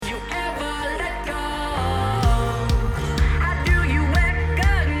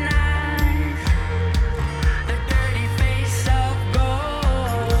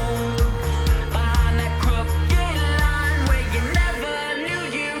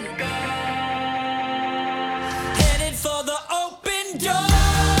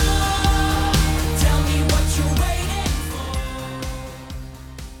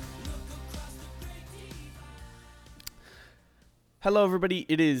Hello, everybody.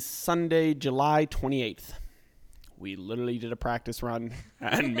 It is Sunday, July 28th. We literally did a practice run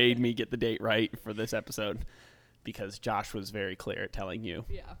and made me get the date right for this episode because Josh was very clear at telling you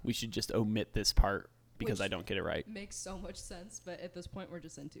we should just omit this part because I don't get it right. Makes so much sense, but at this point, we're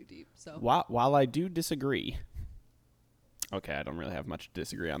just in too deep. So While I do disagree, okay, I don't really have much to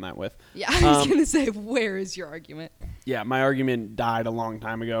disagree on that with. Yeah, I was going to say, where is your argument? Yeah, my argument died a long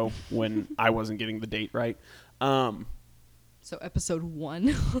time ago when I wasn't getting the date right. So episode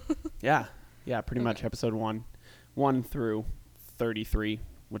 1. Yeah, pretty much episode 1 through 33,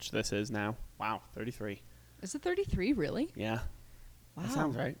 which this is now. Wow, 33. Is it 33, really? Yeah. Wow. That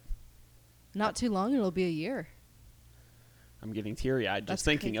sounds right. Not too long, it'll be a year. I'm getting teary-eyed just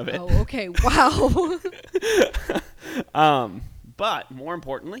thinking of it. Oh, okay. Wow. But more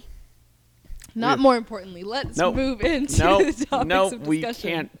importantly... More importantly, let's move into the topics of discussion. We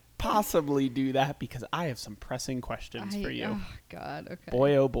can't possibly do that because I have some pressing questions for you. Oh, God. Okay.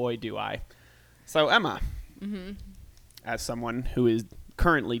 Boy, oh boy, do I. So, Emma, as someone who is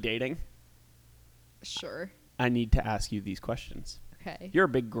currently dating... Sure. I need to ask you these questions. Okay. You're a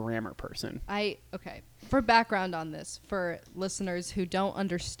big grammar person. Okay. For background on this, for listeners who don't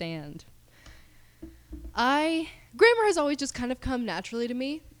understand, grammar has always just kind of come naturally to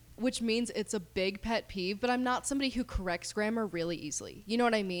me, which means it's a big pet peeve, but I'm not somebody who corrects grammar really easily. You know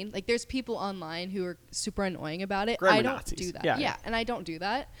what I mean? Like, there's people online who are super annoying about it. Grammar I don't Nazis. do that. Yeah, and I don't do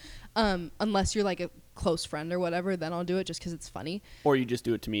that. Unless you're like a close friend or whatever, then I'll do it just because it's funny. Or you just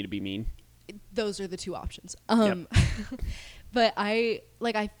do it to me to be mean. Those are the two options. Yep. But I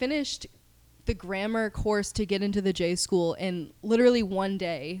finished the grammar course to get into the J school in literally one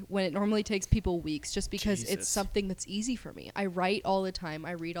day when it normally takes people weeks just because it's something that's easy for me. I write all the time.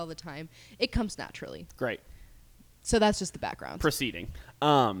 I read all the time. It comes naturally. Great. So that's just the background. Proceeding.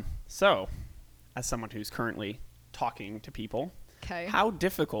 So, as someone who's currently talking to people, how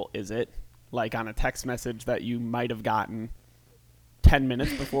difficult is it, like on a text message that you might have gotten 10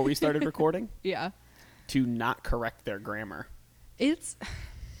 minutes before we started recording? Yeah. To not correct their grammar? It's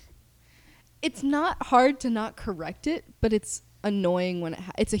not hard to not correct it, but it's annoying when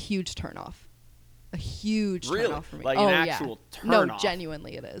it's a huge turnoff. A huge turnoff for me. Like an actual turnoff? No,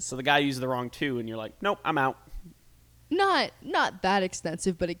 genuinely it is. So the guy used the wrong two, and you're like, nope, I'm out. Not that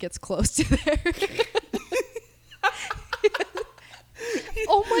extensive, but it gets close to there.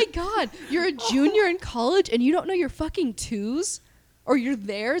 Oh my God, you're a junior in college and you don't know your fucking twos? Or your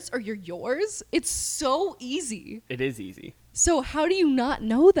theirs, or your yours? It's so easy. It is easy. So how do you not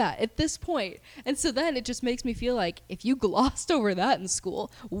know that at this point? And so then it just makes me feel like if you glossed over that in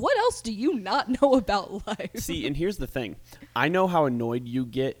school, what else do you not know about life? See, and here's the thing. I know how annoyed you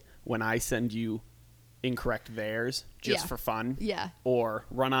get when I send you incorrect theirs just for fun. Yeah. Or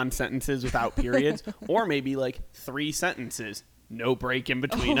run-on sentences without periods. Or maybe like 3 sentences. No break in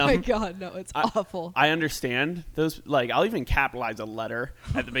between them. Oh my God, no, it's awful. I understand those. Like, I'll even capitalize a letter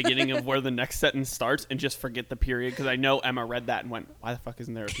at the beginning of where the next sentence starts and just forget the period because I know Emma read that and went, why the fuck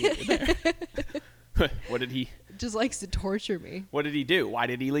isn't there a period there? What did he... Just likes to torture me. What did he do? Why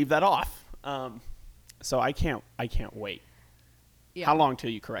did he leave that off? So I can't wait. Yeah. How long till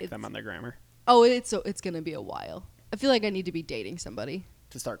you correct them on their grammar? Oh, it's going to be a while. I feel like I need to be dating somebody.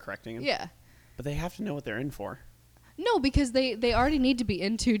 To start correcting them? Yeah. But they have to know what they're in for. No, because they already need to be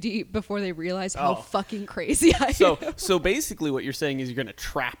in too deep before they realize how fucking crazy I am. So basically what you're saying is you're going to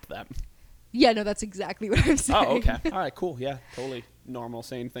trap them. Yeah, no, that's exactly what I'm saying. Oh, okay. All right, cool. Yeah, totally normal,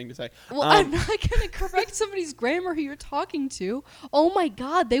 sane thing to say. Well, I'm not going to correct somebody's grammar who you're talking to. Oh, my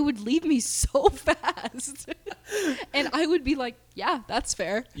God, they would leave me so fast. And I would be like, yeah, that's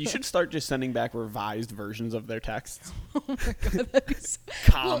fair. You should start just sending back revised versions of their texts. Oh, my God. That'd be so...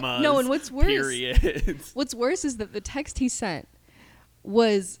 Commas, well, no, and what's worse, periods. What's worse is that the text he sent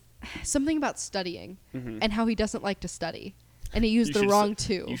was something about studying and how he doesn't like to study. And he used the wrong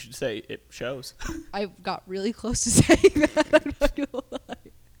two. You should say it shows. I got really close to saying that. I'm not going to lie.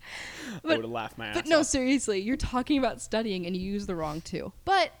 I would have laughed my ass off. But no, seriously, you're talking about studying and you use the wrong two.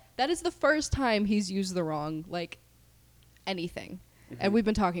 But that is the first time he's used the wrong, like, anything. And we've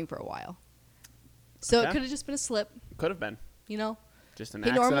been talking for a while. So it could have just been a slip. Could have been. You know? Just an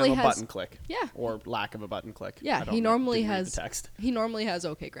accidental button click. Yeah. Or lack of a button click. Yeah, he normally has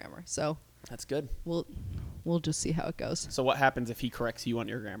okay grammar. So that's good. We'll just see how it goes. So what happens if he corrects you on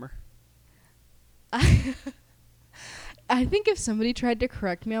your grammar? I think if somebody tried to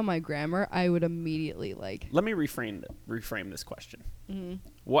correct me on my grammar, I would immediately Let me reframe this question.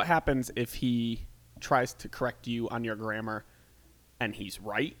 What happens if he tries to correct you on your grammar and he's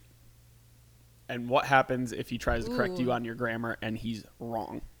right? And what happens if he tries to correct you on your grammar and he's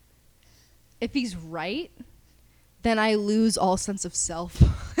wrong? If he's right, then I lose all sense of self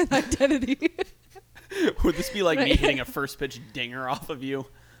and identity. Would this be like me hitting a first pitch dinger off of you?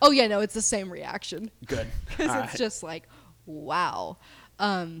 Oh, yeah, no, it's the same reaction. Good. Because it's just like, wow.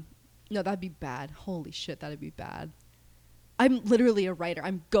 No, that'd be bad. Holy shit, that'd be bad. I'm literally a writer.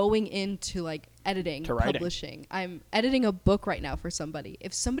 I'm going into like editing, publishing. I'm editing a book right now for somebody.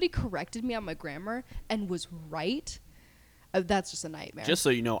 If somebody corrected me on my grammar and was right, that's just a nightmare. Just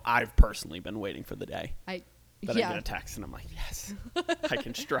so you know, I've personally been waiting for the day that I get a text and I'm like, yes, I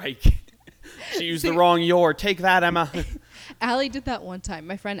can strike. She used the wrong your. Take that, Emma. Allie did that one time.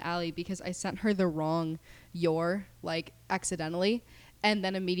 My friend Allie, because I sent her the wrong your, like, accidentally, and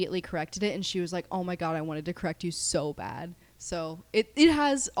then immediately corrected it, and she was like, oh my God, I wanted to correct you so bad. So it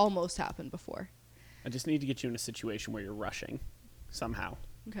has almost happened before. I just need to get you in a situation where you're rushing somehow.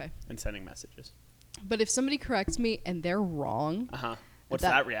 Okay. And sending messages. But if somebody corrects me and they're wrong. What's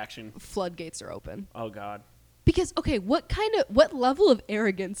that reaction? Floodgates are open. Oh, God. Because, okay, what level of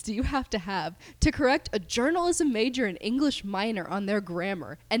arrogance do you have to correct a journalism major and English minor on their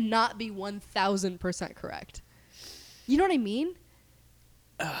grammar and not be 1,000% correct? You know what I mean?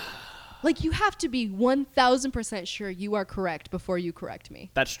 Like, you have to be 1,000% sure you are correct before you correct me.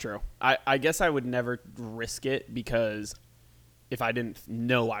 That's true. I guess I would never risk it because if I didn't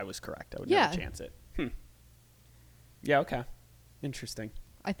know I was correct, I would never chance it. Yeah, okay. Interesting.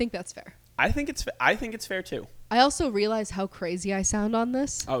 I think that's fair. I think it's fair too. I also realize how crazy I sound on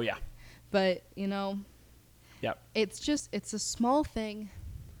this. Oh, yeah. But, you know, it's a small thing.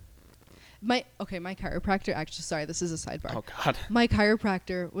 My chiropractor, actually, sorry, this is a sidebar. Oh, God. My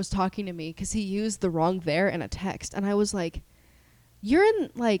chiropractor was talking to me because he used the wrong there in a text. And I was like, you're in,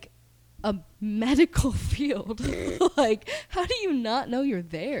 like, a medical field. Like, how do you not know your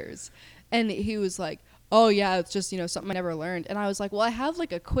theirs? And he was like, oh, yeah, it's just, you know, something I never learned. And I was like, well, I have,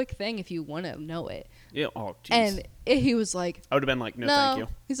 like, a quick thing if you want to know it. Yeah. Oh, jeez. And he was like, I would have been like, no, thank you.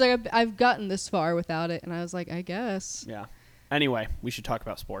 He's like, I've gotten this far without it. And I was like, I guess. Yeah. Anyway, we should talk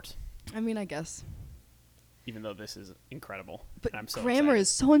about sports. I mean, I guess. Even though this is incredible. But I'm so grammar excited. is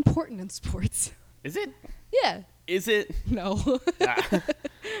so important in sports. Is it? Yeah. Is it? No.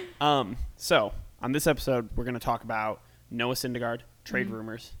 So, on this episode, we're going to talk about Noah Syndergaard, trade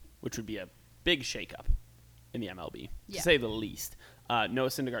rumors, which would be a big shakeup in the MLB, to say the least. Noah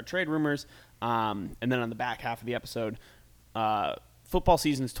Syndergaard trade rumors. And then on the back half of the episode, football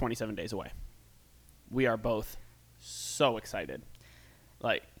season is 27 days away. We are both so excited.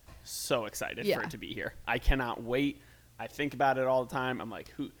 Like, so excited for it to be here. I cannot wait. I think about it all the time. I'm like,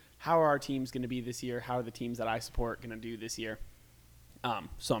 how are our teams going to be this year? How are the teams that I support going to do this year?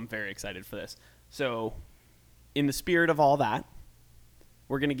 So I'm very excited for this. So in the spirit of all that,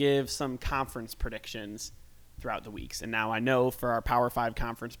 we're going to give some conference predictions throughout the weeks. And now I know for our Power 5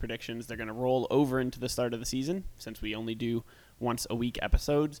 conference predictions, they're going to roll over into the start of the season since we only do once a week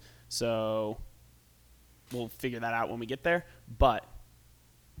episodes. So we'll figure that out when we get there. But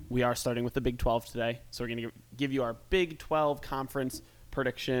we are starting with the Big 12 today. So we're going to give you our Big 12 conference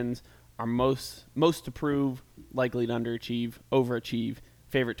predictions, our most to prove, likely to underachieve, overachieve,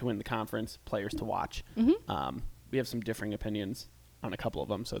 favorite to win the conference, players to watch. Mm-hmm. We have some differing opinions on a couple of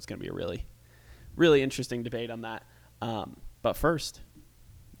them, so it's going to be a really, really interesting debate on that. But first,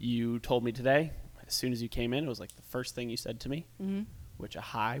 you told me today, as soon as you came in, it was like the first thing you said to me, which a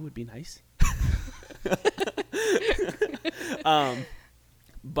high would be nice.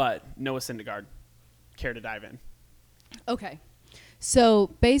 But Noah Syndergaard, care to dive in? Okay.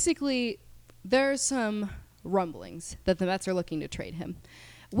 So basically, there are some rumblings that the Mets are looking to trade him,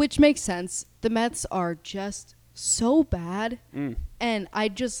 which makes sense. The Mets are just so bad. And I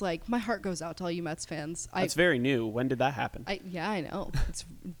just my heart goes out to all you Mets fans. That's very new. When did that happen? I know. It's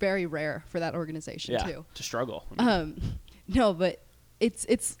very rare for that organization too. To struggle. No, but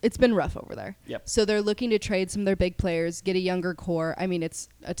it's been rough over there. Yep. So they're looking to trade some of their big players, get a younger core. I mean, it's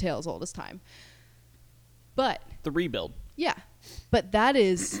a tale as old as time. But the rebuild. Yeah. But that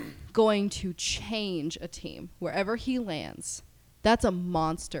is going to change a team wherever he lands. That's a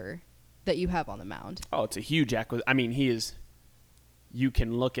monster that you have on the mound. Oh, it's a huge acquisition. I mean, he is. You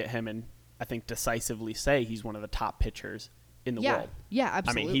can look at him and I think decisively say he's one of the top pitchers in the world. Yeah,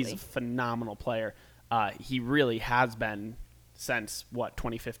 absolutely. I mean, he's a phenomenal player. He really has been since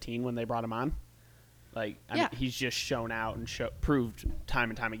 2015 when they brought him on. I mean, he's just shown out and proved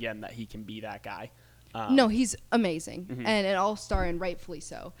time and time again that he can be that guy. No, he's amazing and an all-star, and rightfully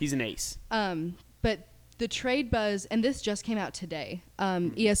so. He's an ace. But the trade buzz, and this just came out today,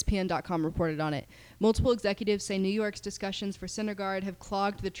 ESPN.com reported on it. Multiple executives say New York's discussions for Syndergaard have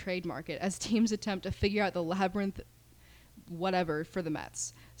clogged the trade market as teams attempt to figure out the labyrinth whatever for the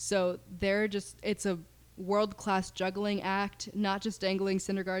Mets. So it's a world-class juggling act, not just dangling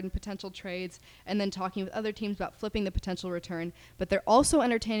Syndergaard potential trades and then talking with other teams about flipping the potential return, but they're also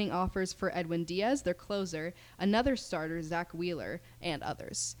entertaining offers for Edwin Diaz, their closer, another starter, Zach Wheeler, and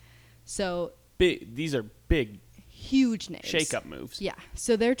others. So these are big, huge names. shake-up moves. Yeah.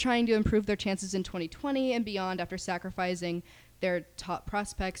 So they're trying to improve their chances in 2020 and beyond after sacrificing their top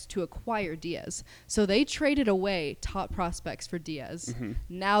prospects to acquire Diaz. So they traded away top prospects for Diaz. Mm-hmm.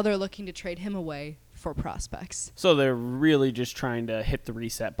 Now they're looking to trade him away for prospects. So they're really just trying to hit the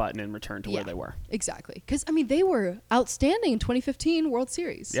reset button and return to where they were. Exactly. Because, I mean, they were outstanding in 2015 World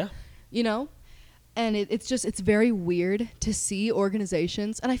Series. Yeah. You know? And it's very weird to see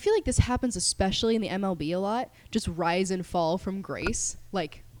organizations, and I feel like this happens especially in the MLB a lot, just rise and fall from grace,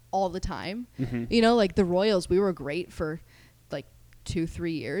 like, all the time. Mm-hmm. You know, like the Royals, we were great for, like,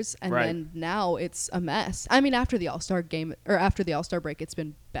 2-3 years, and then now it's a mess. I mean, after the All-Star game, or after the All-Star break, it's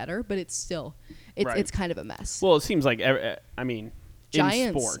been better, but it's still, it's kind of a mess. Well, it seems like, I mean,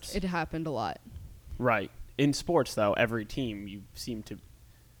 Giants, in sports. It happened a lot. Right. In sports, though, every team, you seem to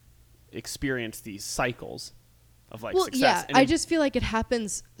experience these cycles of success. Yeah, and I just feel like it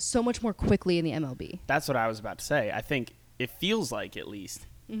happens so much more quickly in the MLB. That's what I was about to say. I think it feels like, at least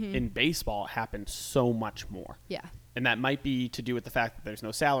in baseball, it happens so much more. Yeah. And that might be to do with the fact that there's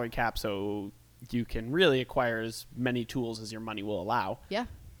no salary cap, so you can really acquire as many tools as your money will allow. Yeah.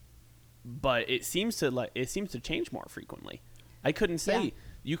 But it seems to change more frequently. You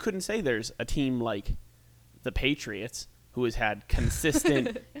couldn't say there's a team like the Patriots who has had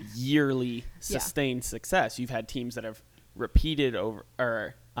consistent yearly sustained success. You've had teams that have repeated over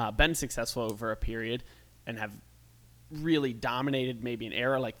or been successful over a period and have really dominated maybe an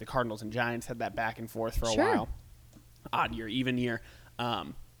era, like the Cardinals and Giants had that back and forth for a while. Odd year, even year.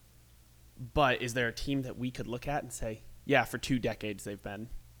 But is there a team that we could look at and say, yeah, for 2 decades they've been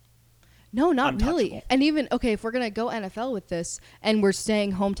No, not really. And even, okay, if we're going to go NFL with this and we're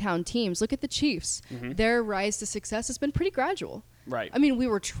staying hometown teams, look at the Chiefs. Mm-hmm. Their rise to success has been pretty gradual. Right. I mean, we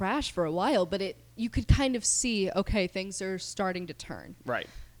were trash for a while, but you could kind of see, okay, things are starting to turn. Right.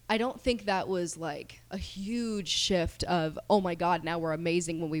 I don't think that was like a huge shift of, oh my God, now we're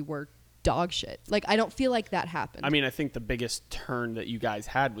amazing when we were dog shit. Like, I don't feel like that happened. I mean, I think the biggest turn that you guys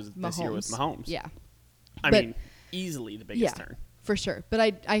had was this year with Mahomes. Yeah. I mean, easily the biggest turn. For sure.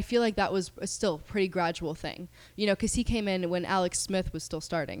 But I feel like that was still a pretty gradual thing, you know, because he came in when Alex Smith was still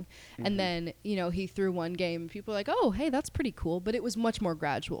starting. Mm-hmm. And then, you know, he threw one game. People were like, oh, hey, that's pretty cool. But it was much more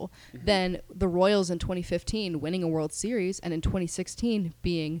gradual than the Royals in 2015 winning a World Series and in 2016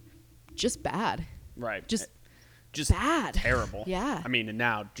 being just bad. Right. Just bad. Terrible. Yeah. I mean, and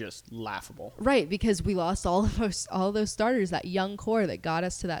now just laughable. Right, because we lost all those starters, that young core that got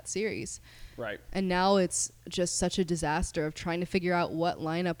us to that series. Right. And now it's just such a disaster of trying to figure out what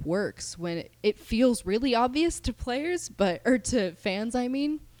lineup works when it feels really obvious to players, or to fans, I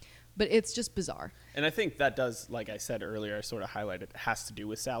mean, but it's just bizarre. And I think that does, like I said earlier, I sort of highlighted, has to do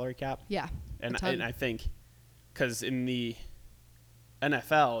with salary cap. Yeah. And I think, because in the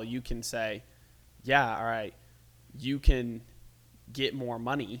NFL, you can say, yeah, all right, you can get more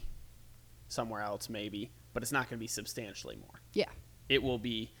money somewhere else maybe, but it's not going to be substantially more. Yeah. It will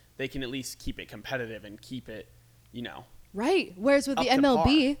be, they can at least keep it competitive and keep it, you know. Right. Whereas with the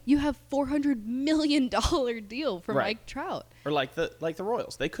MLB, you have $400 million deal for Mike Trout. Or like the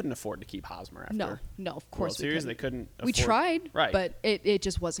Royals. They couldn't afford to keep Hosmer after No, of course World Series. They couldn't afford. We tried, right. But it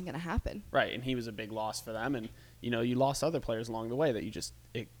just wasn't going to happen. Right, and he was a big loss for them. And, you know, you lost other players along the way that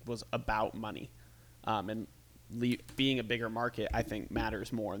it was about money. And being a bigger market, I think,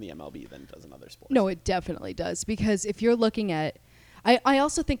 matters more in the MLB than it does in other sports. No, it definitely does. Because if you're looking at, I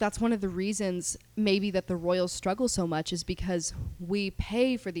also think that's one of the reasons maybe that the Royals struggle so much is because we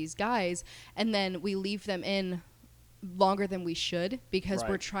pay for these guys and then we leave them in longer than we should because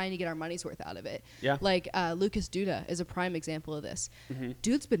we're trying to get our money's worth out of it. Yeah. Like Lucas Duda is a prime example of this. Mm-hmm.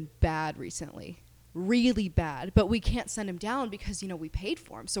 Dude's been bad recently. Really bad. But we can't send him down because, you know, we paid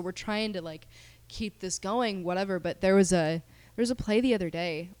for him. So we're trying to, like, keep this going, whatever. But there was a play the other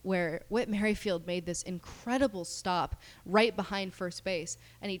day where Whit Merrifield made this incredible stop right behind first base,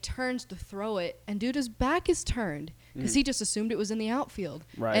 and he turns to throw it, and Duda's back is turned because he just assumed it was in the outfield.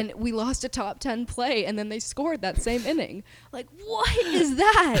 Right. And we lost a top 10 play, and then they scored that same inning. Like, what is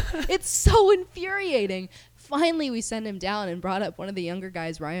that? It's so infuriating. Finally, we send him down and brought up one of the younger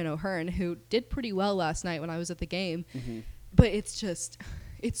guys, Ryan O'Hearn, who did pretty well last night when I was at the game. Mm-hmm. But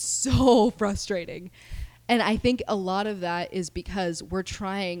it's so frustrating. And I think a lot of that is because we're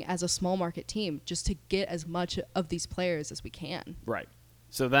trying as a small market team just to get as much of these players as we can. Right.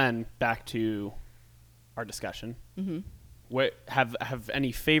 So then back to our discussion. Mm-hmm. Have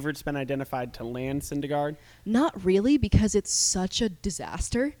any favorites been identified to land Syndergaard? Not really, because it's such a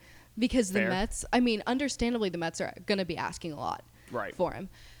disaster. Because Fair. the Mets, I mean, understandably, the Mets are going to be asking a lot for him.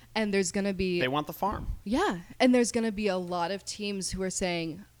 And there's going to be... They want the farm. Yeah. And there's going to be a lot of teams who are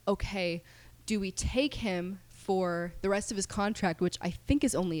saying, okay, do we take him for the rest of his contract, which I think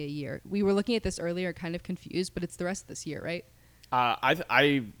is only a year? We were looking at this earlier, kind of confused, but it's the rest of this year, right?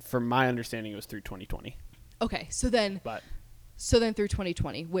 From my understanding, it was through 2020. Okay. So then through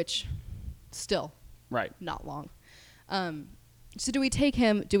 2020, which still not long. So do we take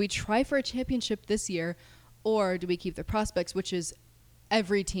him? Do we try for a championship this year, or do we keep the prospects, which is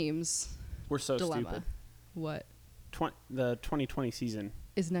every team's We're so dilemma? stupid. What? The 2020 season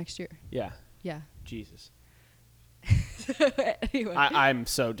is next year. Yeah. Yeah. Jesus. Anyway. I'm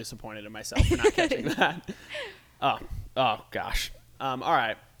so disappointed in myself for not catching that. Oh gosh. All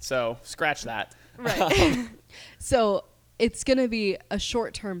right. So scratch that. Right. So it's going to be a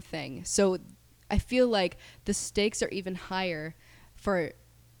short-term thing. So I feel like the stakes are even higher for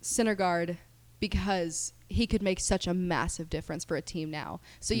Syndergaard because he could make such a massive difference for a team now.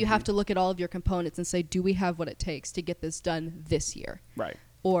 So you have to look at all of your components and say, do we have what it takes to get this done this year? Right.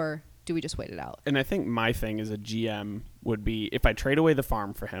 Or do we just wait it out? And I think my thing as a GM would be if I trade away the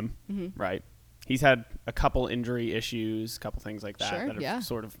farm for him, right? He's had a couple injury issues, a couple things like that that have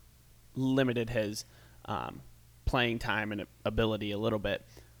sort of limited his playing time and ability a little bit.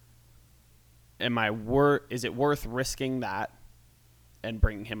 Is it worth risking that and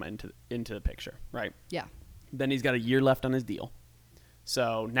bringing him into the picture, right? Yeah. Then he's got a year left on his deal.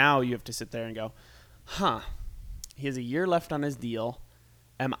 So now you have to sit there and go, he has a year left on his deal.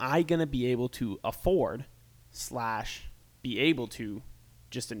 Am I going to be able to afford / be able to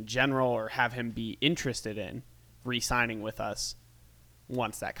just in general or have him be interested in re-signing with us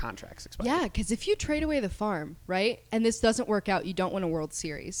once that contract's expired? Yeah, because if you trade away the farm, right, and this doesn't work out, you don't win a World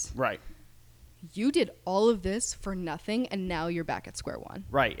Series. Right. You did all of this for nothing, and now you're back at square one.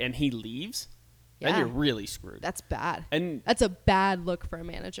 Right, and he leaves, then you're really screwed. That's bad. And that's a bad look for a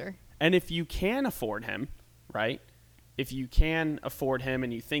manager. And if you can afford him, right, if you can afford him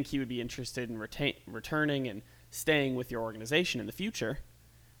and you think he would be interested in returning and staying with your organization in the future,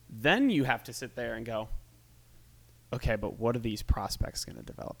 then you have to sit there and go, okay, but what are these prospects going to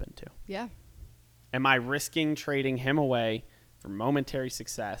develop into? Yeah. Am I risking trading him away for momentary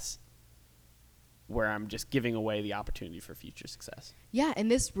success where I'm just giving away the opportunity for future success? Yeah,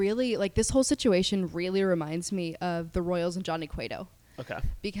 and this really, this whole situation really reminds me of the Royals and Johnny Cueto. Okay.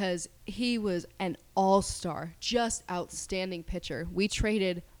 Because he was an all-star, just outstanding pitcher. We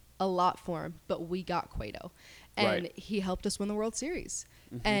traded a lot for him, but we got Cueto. And he helped us win the World Series.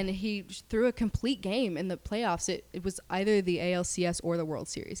 And he threw a complete game in the playoffs. It was either the ALCS or the World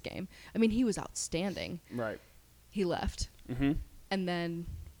Series game. I mean, he was outstanding. Right. He left. And then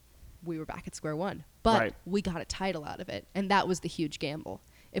we were back at square one. But we got a title out of it. And that was the huge gamble.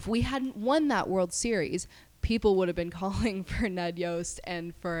 If we hadn't won that World Series, people would have been calling for Ned Yost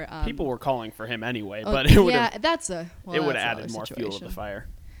and for... people were calling for him anyway, but it would have... it would have added more fuel to the fire.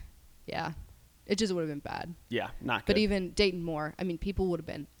 Yeah. It just would have been bad. Yeah, not good. But even Dayton Moore, I mean, people would have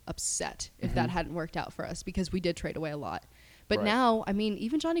been upset if that hadn't worked out for us because we did trade away a lot. But now, I mean,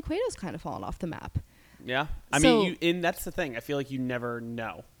 even Johnny Cueto's kind of fallen off the map. Yeah. I mean, and that's the thing. I feel like you never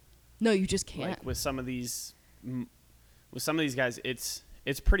know. No, you just can't. Like with some of these guys, it's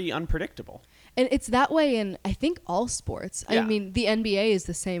pretty unpredictable. And it's that way in, I think, all sports. Yeah. I mean, the NBA is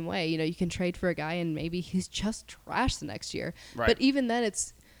the same way. You know, you can trade for a guy and maybe he's just trash the next year. Right. But even then,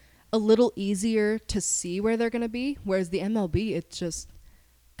 it's a little easier to see where they're going to be. Whereas the MLB, it's just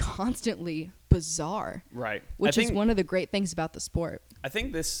constantly bizarre. Right. Which is one of the great things about the sport. I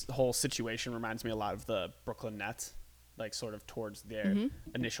think this whole situation reminds me a lot of the Brooklyn Nets, like sort of towards their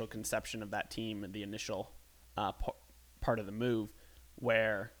initial conception of that team and the initial part of the move,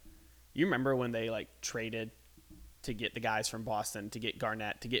 where you remember when they traded to get the guys from Boston, to get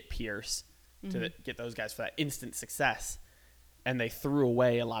Garnett, to get Pierce, to get those guys for that instant success. And they threw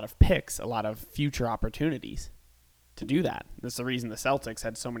away a lot of picks, a lot of future opportunities to do that. That's the reason the Celtics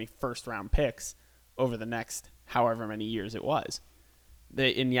had so many first-round picks over the next however many years it was.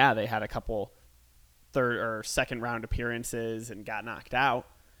 They had a couple third or second-round appearances and got knocked out,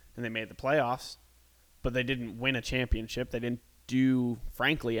 and they made the playoffs, but they didn't win a championship. They didn't do,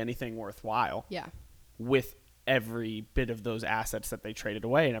 frankly, anything worthwhile with every bit of those assets that they traded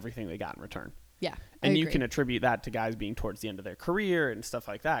away and everything they got in return. Yeah, and you can attribute that to guys being towards the end of their career and stuff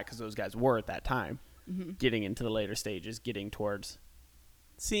like that, because those guys were at that time getting into the later stages, getting towards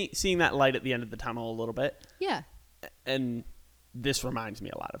seeing that light at the end of the tunnel a little bit. Yeah. And this reminds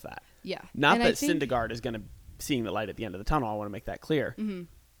me a lot of that. Yeah. Not that Syndergaard is going to seeing the light at the end of the tunnel. I want to make that clear. Mm-hmm.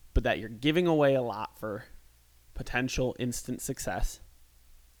 But that you're giving away a lot for potential instant success,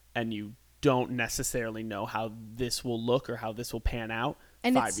 and you don't necessarily know how this will look or how this will pan out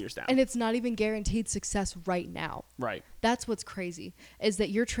 5 years down. And it's not even guaranteed success right now. Right. That's what's crazy, is that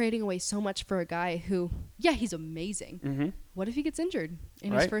you're trading away so much for a guy who, yeah, he's amazing. Mm-hmm. What if he gets injured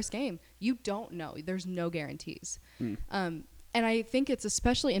in his first game? You don't know. There's no guarantees. And I think it's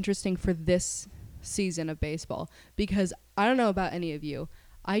especially interesting for this season of baseball because I don't know about any of you.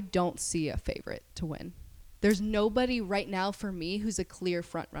 I don't see a favorite to win. There's nobody right now for me who's a clear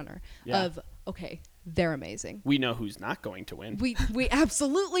front runner of, okay, they're amazing. We know who's not going to win. We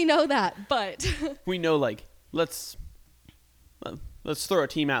absolutely know that, but we know, like, let's throw a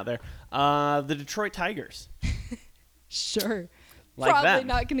team out there. The Detroit Tigers. Sure. Like Probably them.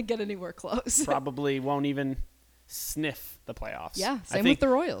 not going to get anywhere close. Probably won't even sniff the playoffs. Yeah, same with the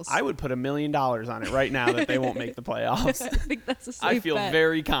Royals. I would put $1 million on it right now that they won't make the playoffs. I think that's a safe I feel bet.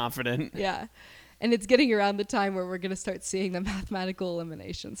 very confident. Yeah. And it's getting around the time where we're going to start seeing the mathematical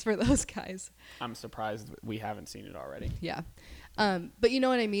eliminations for those guys. I'm surprised we haven't seen it already. Yeah. But you know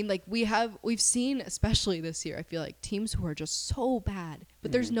what I mean? Like we've seen, especially this year, I feel like teams who are just so bad,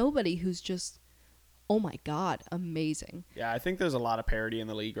 but there's nobody who's just, oh my God, amazing. Yeah, I think there's a lot of parity in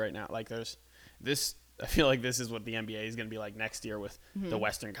the league right now. Like there's this, I feel like this is what the NBA is going to be like next year with the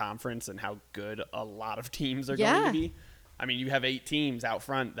Western Conference and how good a lot of teams are going to be. I mean, you have 8 teams out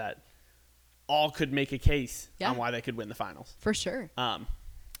front that all could make a case on why they could win the finals. For sure.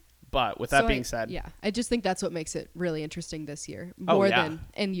 But with that being said. Yeah, I just think that's what makes it really interesting this year more than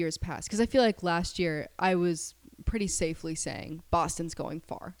in years past. Because I feel like last year I was pretty safely saying Boston's going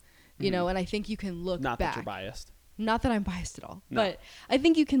far. You know, and I think you can look back. Not that you're biased. Not that I'm biased at all. No. But I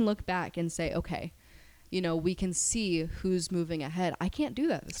think you can look back and say, okay, you know, we can see who's moving ahead. I can't do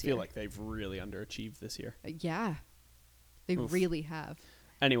that this year. I feel like they've really underachieved this year. Yeah. They really have.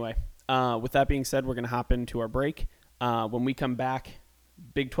 Anyway, with that being said, we're going to hop into our break. When we come back,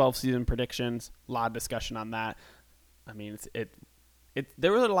 Big 12 season predictions, a lot of discussion on that. I mean,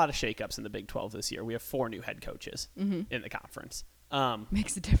 there were a lot of shakeups in the Big 12 this year. We have 4 new head coaches in the conference.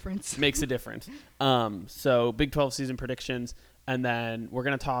 Makes a difference. Makes a difference. So Big 12 season predictions, and then we're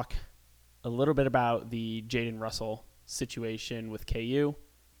going to talk a little bit about the Jaden Russell situation with KU.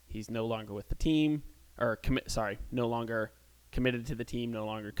 He's no longer with the team, or no longer committed to the team, no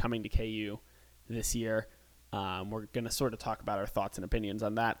longer coming to KU this year. We're going to sort of talk about our thoughts and opinions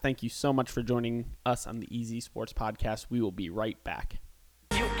on that. Thank you so much for joining us on the Easy Sports Podcast. We will be right back.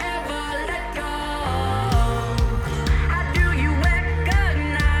 You ever let go? How do you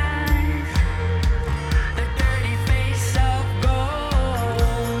recognize the dirty face of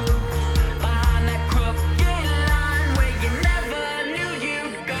gold behind that crooked line where you never knew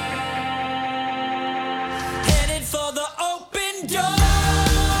you'd go? Headed for the open door.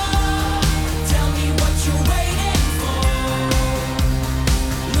 Tell me what you're waiting for.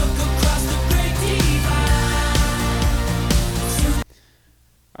 Look across the great divide.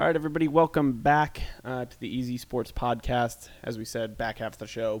 All right, everybody, welcome back to the Easy Sports Podcast. As we said, back half of the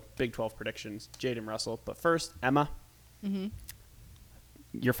show, Big 12 predictions, Jaden Russell. But first, Emma,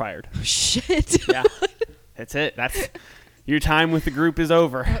 you're fired. Shit. Yeah, that's it. That's your time with the group is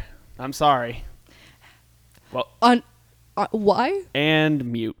over. I'm sorry. Well, Why? and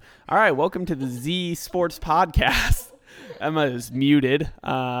mute. All right, welcome to the Z Sports Podcast. Emma is muted.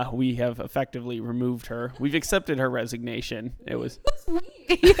 We have effectively removed her. We've accepted her resignation. It was Who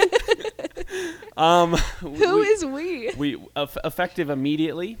is we? we effective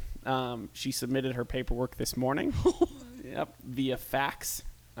immediately. She submitted her paperwork this morning. Yep, via fax.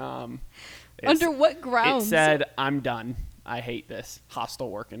 Under what grounds? It said, "I'm done. I hate this hostile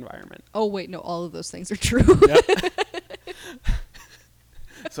work environment." Oh, wait, no, all of those things are true. Yep.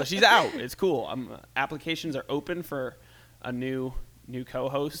 So she's out. It's cool. Applications are open for a new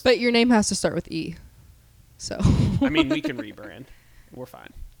co-host. But your name has to start with E. So I mean, we can rebrand. We're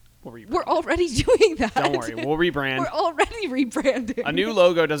fine. We'll rebrand. we're already doing that. Don't worry. We'll rebrand. We're already rebranding. A new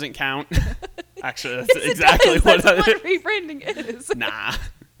logo doesn't count. Actually, that's Yes, it exactly does. what That's I what rebranding is. Nah,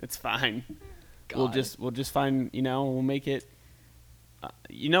 it's fine. God. We'll just find, we'll make it.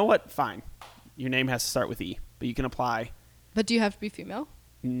 You know what? Fine. Your name has to start with E, but you can apply. But do you have to be female?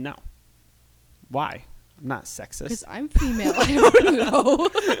 No. Why? I'm not sexist. Because I'm female. I don't know.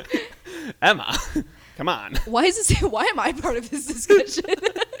 Emma, come on. Why am I part of this discussion?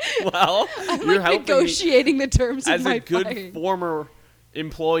 Well, I'm you're like helping negotiating the terms as of my a good firing. former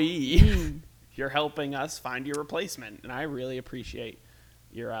employee. You're helping us find your replacement, and I really appreciate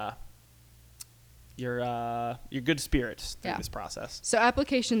your your good spirits through Yeah. this process. So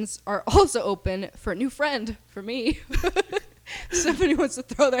applications are also open for a new friend for me. Somebody wants to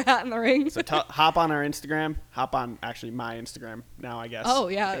throw their hat in the ring. So hop on our Instagram. Hop on actually my Instagram now, I guess. Oh,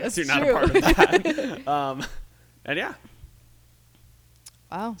 yeah, I guess that's you're not true. a part of that. And yeah,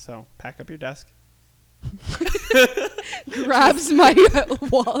 Wow. so pack up your desk. Grabs my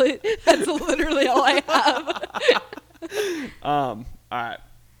wallet. That's literally all I have. All right.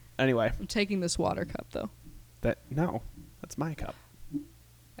 Anyway, I'm taking this water cup, though. that's my cup.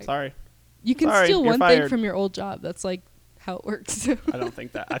 I- Sorry. You can Sorry, steal you're one thing fired. from your old job. That's like how it works. I don't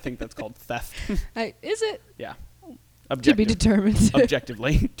think that. I think that's called theft. Is it? Yeah. To be Objective. determined.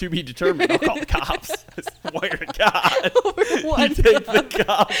 Objectively, to be determined. I'll call the cops. I swear to God. Over You one take cup. the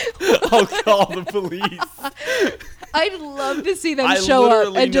cop. I'll call the police. I'd love to see them I show up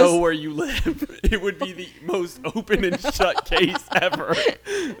literally and know just where you live. It would be the most open and shut case ever.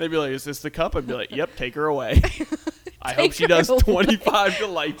 They'd be like, "Is this the cup?" I'd be like, "Yep, take her away." I hope Take she her does away. 25 to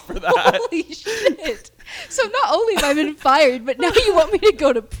life for that. holy shit. So not only have I been fired, but now you want me to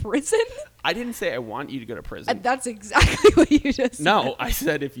go to prison? I didn't say I want you to go to prison. That's exactly what you just said. No, I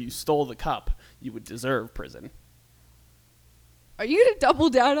said if you stole the cup, you would deserve prison. Are you going to double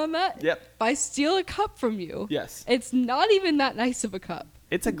down on that? Yep. If I steal a cup from you, Yes. it's not even that nice of a cup.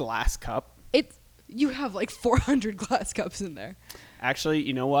 It's a glass cup. You have like 400 glass cups in there. Actually,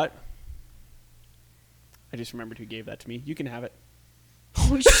 you know what? I just remembered who gave that to me. You can have it.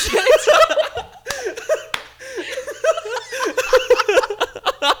 Holy shit.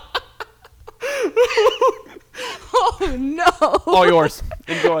 Oh no. All yours.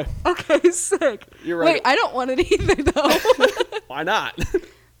 Enjoy. Okay, sick. You're right. Wait, I don't want it either though. Why not?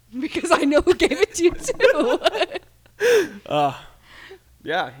 Because I know who gave it to you too.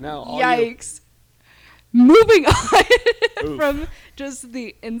 Yeah, no. all you. Yikes. Moving on Oof. from just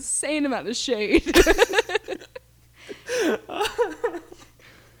the insane amount of shade.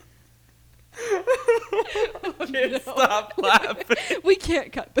 Can't stop laughing. We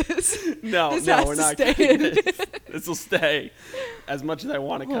can't cut this. No, This no, has we're to not stay cutting in. this. This will stay. As much as I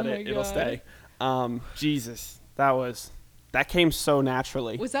want to Oh cut my it, it'll God. stay. Jesus, that came so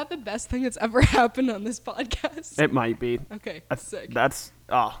naturally. Was that the best thing that's ever happened on this podcast? It might be. Okay, That's- sick. That's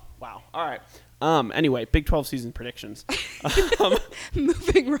wow. All right. Anyway, Big 12 season predictions.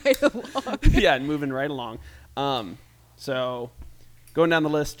 Moving right along. Yeah, and moving right along. So going down the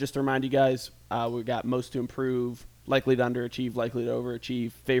list, just to remind you guys, we got most to improve, likely to underachieve, likely to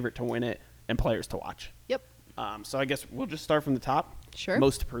overachieve, favorite to win it, and players to watch. Yep. So I guess we'll just start from the top. Sure.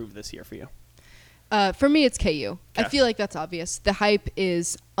 Most to prove this year for you. For me, it's KU. I Okay. feel like that's obvious. The hype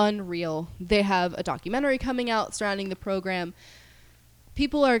is unreal. They have a documentary coming out surrounding the program.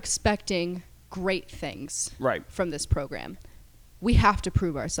 People are expecting great things Right. from this program. We have to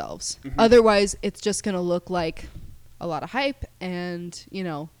prove ourselves. Mm-hmm. Otherwise, it's just going to look like a lot of hype and,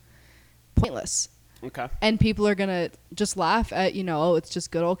 pointless. Okay. And people are going to just laugh at, oh, it's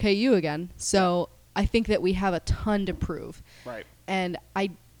just good old KU again. So I think that we have a ton to prove. Right. And I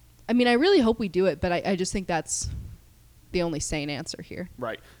really hope we do it, but I just think that's the only sane answer here.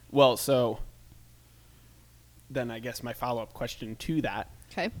 Right. Well, so then I guess my follow-up question to that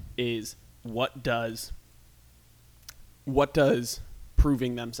Okay. is what does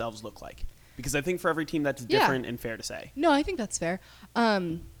proving themselves look like? Because I think for every team that's Yeah. different and fair to say. No, I think that's fair.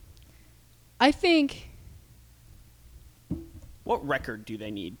 I think What record do they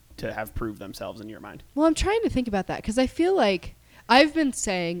need to have proved themselves in your mind? Well, I'm trying to think about that because I feel like I've been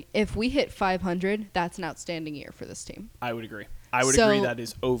saying if we hit 500, that's an outstanding year for this team. I would agree. I would So- agree that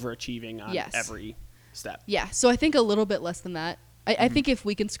is overachieving on Yes. every step. Yeah, so I think a little bit less than that. I Mm-hmm. think if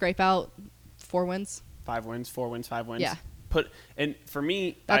we can scrape out 4 wins, 5 wins, 4 wins, 5 wins. Yeah. And for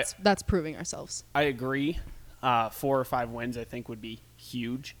me, that's proving ourselves. I agree. 4 or 5 wins, I think, would be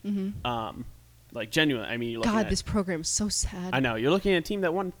huge. Like genuinely, I mean, you're looking God, at, this program is so sad. I know you're looking at a team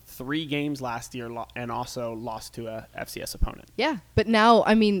that won 3 games last year and also lost to a FCS opponent. Yeah, but now,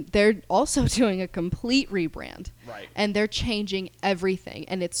 they're also doing a complete rebrand. Right. And they're changing everything,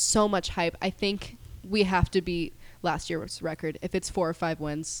 and it's so much hype. I think we have to beat last year's record. If it's 4 or 5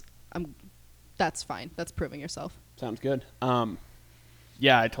 wins, that's fine. That's proving yourself. Sounds good.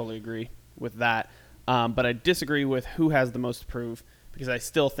 Yeah, I totally agree with that. But I disagree with who has the most to prove because I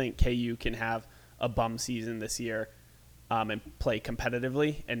still think KU can have a bum season this year and play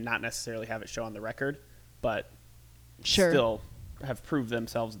competitively and not necessarily have it show on the record, but Sure. still have proved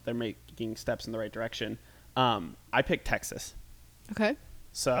themselves that they're making steps in the right direction. I picked Texas. Okay.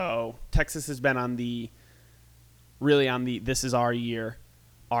 So Texas has been on the this is our year,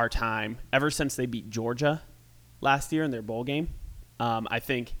 our time, ever since they beat Georgia last year in their bowl game. I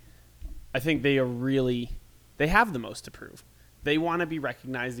think I think they have the most to prove. They want to be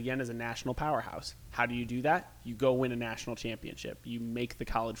recognized again as a national powerhouse. How do you do that? You go win a national championship. You make the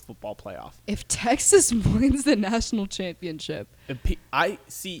college football playoff. If Texas wins the national championship. I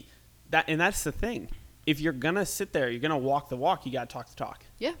see that, and that's the thing. If you're going to sit there, you're going to walk the walk, you got to talk the talk.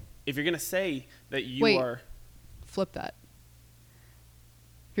 Yeah. If you're going to say that you Wait. are... Flip that.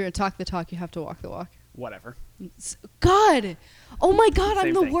 If you're going to talk the talk, you have to walk the walk. Whatever. God. Oh, my God. I'm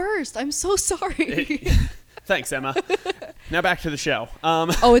Same the thing. worst. I'm so sorry. Thanks, Emma. Now back to the show.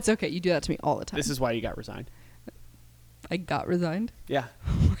 Oh, it's okay. You do that to me all the time. This is why you got resigned. I got resigned. Yeah.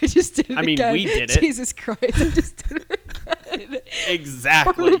 I just did it I mean, again. we did it. Jesus Christ. I just did it again.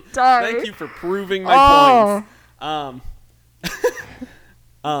 Exactly. I'm gonna die. Thank you for proving my Oh. points.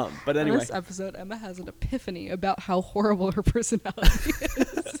 But On anyway, this episode, Emma has an epiphany about how horrible her personality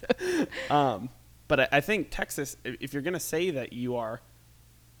is. but I think Texas, if you're going to say that you are,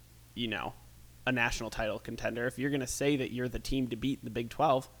 a national title contender, if you're going to say that you're the team to beat in the Big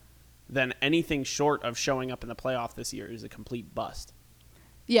 12, then anything short of showing up in the playoff this year is a complete bust.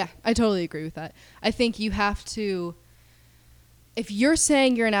 Yeah, I totally agree with that. I think you have to, if you're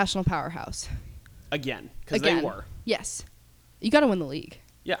saying you're a national powerhouse. Again, because they were. Yes. You got to win the league.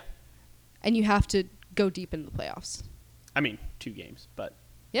 Yeah. And you have to go deep into the playoffs. I mean, 2 games, but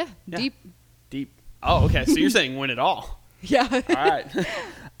Yeah, Yeah. deep. Oh, okay. So you're saying win it all. Yeah. All right.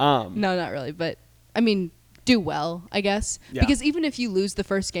 No, not really. But, I mean, do well, I guess. Yeah. Because even if you lose the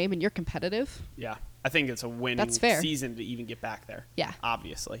first game and you're competitive. Yeah. I think it's a winning That's fair. season to even get back there. Yeah.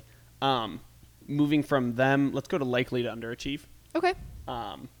 Obviously. Moving from them, let's go to likely to underachieve. Okay.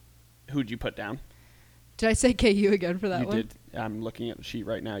 Who'd you put down? Did I say KU again for that You one? did. I'm looking at the sheet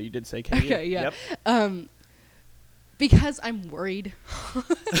right now. You did say KU. Okay, yeah. Yep. Because I'm worried.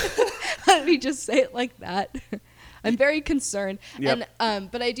 Let me just say it like that. I'm very concerned. Yep.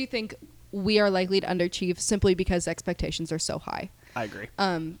 And but I do think we are likely to underachieve simply because expectations are so high. I agree.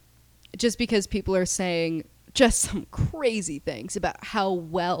 Just because people are saying just some crazy things about how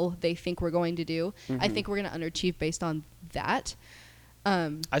well they think we're going to do. I think we're going to underachieve based on that.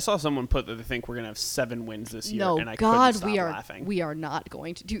 I saw someone put that they think we're going to have 7 wins this year, No, and I God, couldn't stop laughing. we are not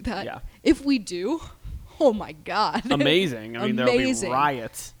going to do that. Yeah. If we do, oh my God. Amazing. I mean, there'll be Amazing.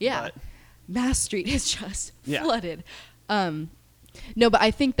 riots. Yeah. but- Mass Street is just Yeah. flooded. No, but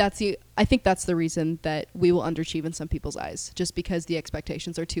I think that's the reason that we will underachieve in some people's eyes, just because the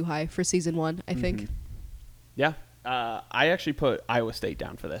expectations are too high for season 1, I think. Yeah. I actually put Iowa State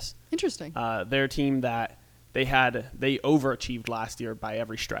down for this. Interesting. They're a team that they overachieved last year by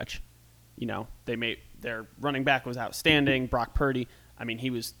every stretch. Their running back was outstanding. Brock Purdy, I mean, he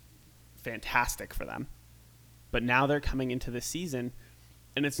was fantastic for them. But now they're coming into this season,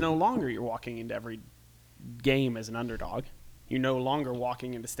 and it's no longer you're walking into every game as an underdog. You're no longer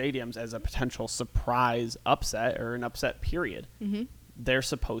walking into stadiums as a potential surprise upset or an upset period. Mm-hmm. They're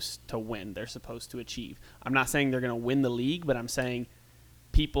supposed to win. They're supposed to achieve. I'm not saying they're going to win the league, but I'm saying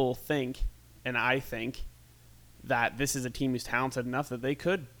people think, and I think, that this is a team who's talented enough that they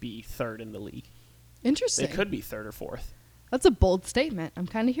could be 3rd in the league. Interesting. They could be 3rd or 4th. That's a bold statement. I'm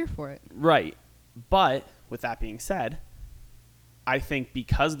kind of here for it. Right. But with that being said, I think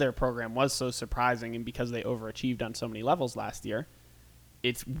because their program was so surprising and because they overachieved on so many levels last year,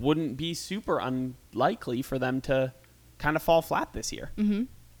 it wouldn't be super unlikely for them to kind of fall flat this year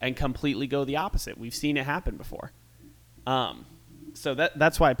and completely go the opposite. We've seen it happen before. So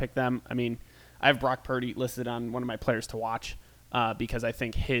that's why I picked them. I mean, I have Brock Purdy listed on one of my players to watch because I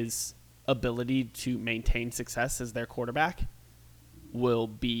think his ability to maintain success as their quarterback will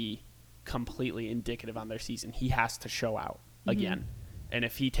be completely indicative on their season. He has to show out again. And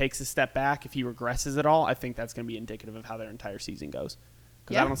if he takes a step back, if he regresses at all, I think that's going to be indicative of how their entire season goes.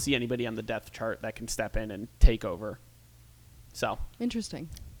 Because I don't see anybody on the depth chart that can step in and take over. So, Interesting.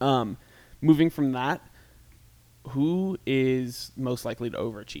 moving from that, who is most likely to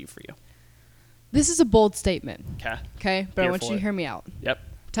overachieve for you? This is a bold statement. Okay. But I Here want you for to it. hear me out. Yep.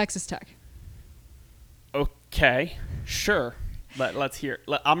 Texas Tech. Okay. Sure. Let's hear.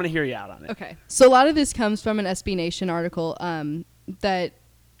 I'm going to hear you out on it. Okay. So a lot of this comes from an SB Nation article that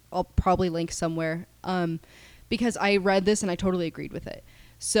I'll probably link somewhere because I read this and I totally agreed with it.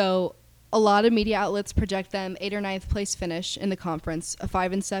 So a lot of media outlets project them 8th or 9th place finish in the conference, a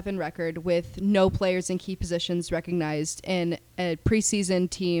 5-7 record with no players in key positions recognized in preseason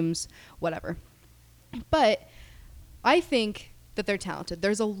teams, whatever. But I think that they're talented.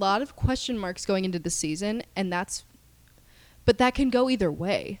 There's a lot of question marks going into the season, but that can go either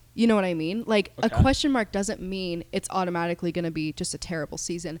way. You know what I mean? Like, a question mark doesn't mean it's automatically going to be just a terrible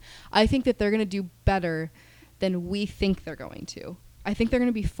season. I think that they're going to do better than we think they're going to. I think they're going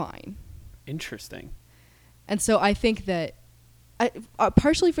to be fine. Interesting. And so I think that,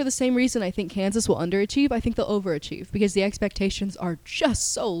 partially for the same reason, I think Kansas will underachieve. I think they'll overachieve because the expectations are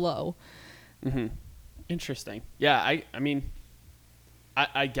just so low. Mm-hmm. Interesting. Yeah, I mean,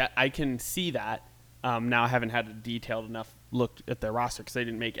 I can see that. Now I haven't had a detailed enough look at their roster because I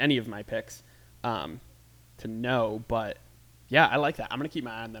didn't make any of my picks to know. But yeah, I like that. I'm gonna keep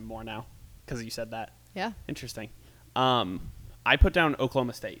my eye on them more now because you said that. Yeah. Interesting. I put down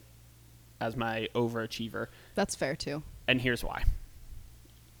Oklahoma State as my overachiever, That's fair too. and here's why.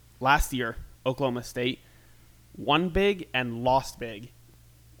 Last year, Oklahoma State won big and lost big,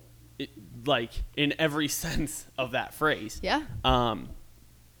 like in every sense of that phrase. Yeah.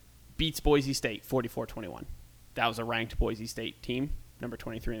 Beats Boise State 44-21. That was a ranked Boise State team, number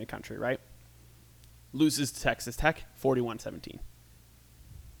 23 in the country, right? Loses to Texas Tech 41-17,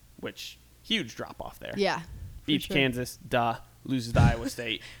 which huge drop off there. Yeah. for Beats sure. Kansas, duh. Loses to Iowa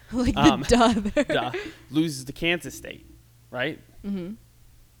State, Like the duh there. duh. Loses to Kansas State, right? Mm-hmm.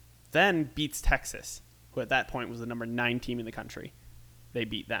 Then beats Texas, who at that point was the number 9 team in the country. They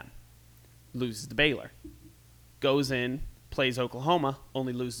beat them. Loses to Baylor. Goes in, plays Oklahoma,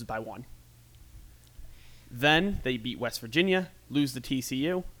 only loses by 1. Then they beat West Virginia, lose to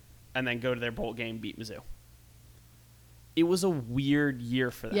TCU, and then go to their bowl game, beat Mizzou. It was a weird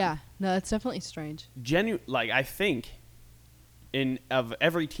year for them. Yeah. No, that's definitely strange. I think of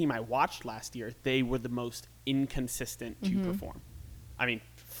every team I watched last year, they were the most inconsistent to perform. I mean,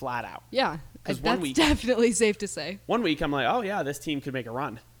 flat out. Yeah. 'Cause one That's week- definitely safe to say. One week I'm like, oh yeah, this team could make a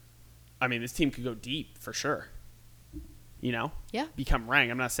run. I mean, this team could go deep for sure. You know? Yeah. Become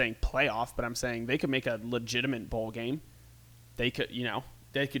ranked. I'm not saying playoff, but I'm saying they could make a legitimate bowl game. They could,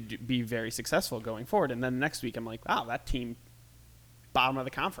 be very successful going forward. And then next week I'm like, wow, that team, bottom of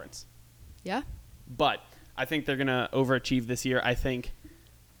the conference. Yeah. But I think they're going to overachieve this year. I think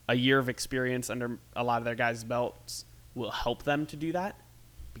a year of experience under a lot of their guys' belts will help them to do that,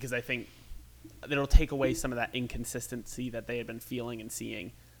 because I think it'll take away some of that inconsistency that they had been feeling and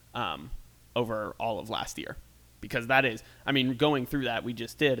seeing over all of last year. Because that is, I mean, going through that we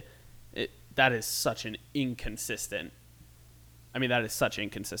just did, that is such an inconsistent, that is such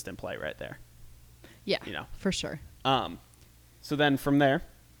inconsistent play right there. Yeah. You know. For sure. So then from there,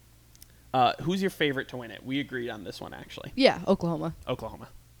 who's your favorite to win it? We agreed on this one, actually. Yeah. Oklahoma. Oklahoma.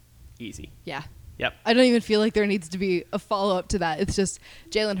 Easy. Yeah. Yep. I don't even feel like there needs to be a follow up to that. It's just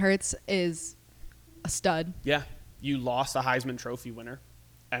Jalen Hurts is a stud. Yeah. You lost a Heisman Trophy winner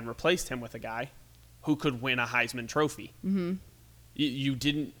and replaced him with a guy who could win a Heisman Trophy. Mm-hmm. You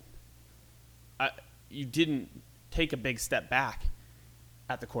didn't take a big step back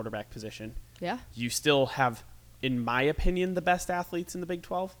at the quarterback position. Yeah. You still have, in my opinion, the best athletes in the Big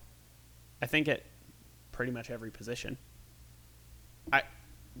 12. I think at pretty much every position.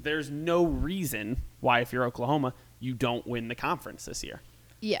 There's no reason why, if you're Oklahoma, you don't win the conference this year.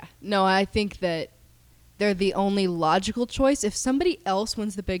 Yeah. No, I think that they're the only logical choice. If somebody else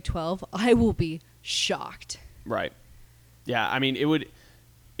wins the Big 12, I will be shocked. Right. Yeah, I mean,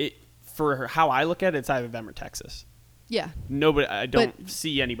 for how I look at it, it's either them or Texas. Yeah. Nobody. I don't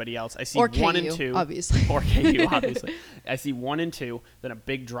see anybody else. I see Or 1 and KU, 2, obviously. or KU, obviously. I see 1 and 2, then a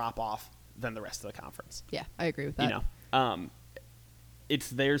big drop off, then the rest of the conference. Yeah, I agree with that. You know, it's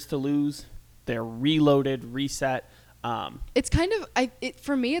theirs to lose. They're reloaded, reset. It's kind of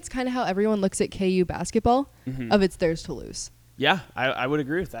for me. It's kind of how everyone looks at KU basketball. Mm-hmm. Of it's theirs to lose. Yeah, I would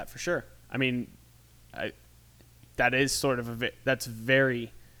agree with that for sure. I mean, that is sort of that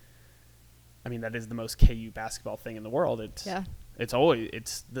is the most KU basketball thing in the world. It's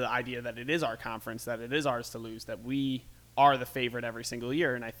the idea that it is our conference, that it is ours to lose, that we are the favorite every single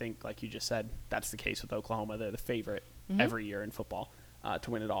year. And I think, like you just said, that's the case with Oklahoma. They're the favorite every year in football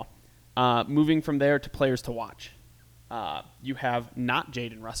to win it all. Moving from there to players to watch. You have not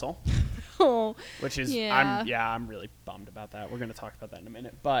Jaden Russell, Oh, which is I'm really bummed about that. We're going to talk about that in a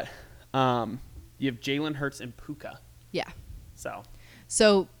minute. But you have Jalen Hurts and Puka. yeah.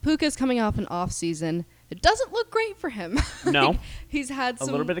 So Puka's coming off an off season. It doesn't look great for him. No. He's had a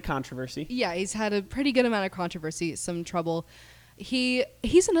little bit of controversy. Yeah, he's had a pretty good amount of controversy, some trouble. He's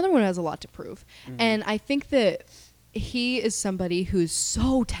another one who has a lot to prove. Mm-hmm. And I think that he is somebody who's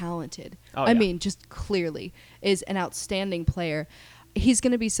so talented. Oh, I yeah. mean, just clearly is an outstanding player. He's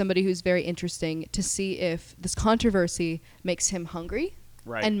going to be somebody who's very interesting to see if this controversy makes him hungry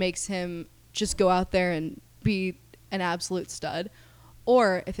Right. and makes him just go out there and be an absolute stud,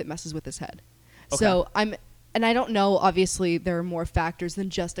 or if it messes with his head. Okay. So I don't know, obviously there are more factors than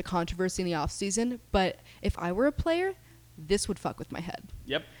just a controversy in the off season, but if I were a player, this would fuck with my head.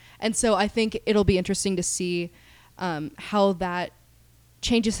 Yep. And so I think it'll be interesting to see how that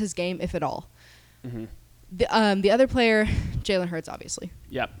changes his game, if at all. Mm-hmm. The other player, Jalen Hurts, obviously.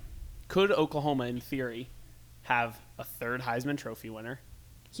 Yep. Could Oklahoma, in theory, have a third Heisman Trophy winner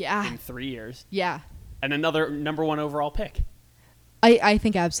Yeah. in 3 years Yeah. and another number 1 overall pick? I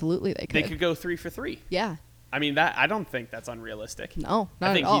think absolutely they could. They could go 3 for 3. Yeah. I mean, I don't think that's unrealistic. No,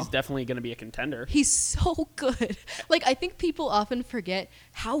 not I think at all. he's definitely going to be a contender. He's so good. Like, I think people often forget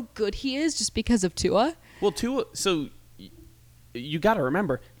how good he is just because of Tua. Well, Tua, so you got to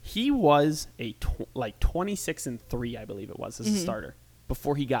remember, he was a 26-3, I believe it was, as a starter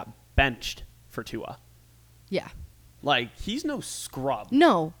before he got benched for Tua. Yeah. Like, he's no scrub.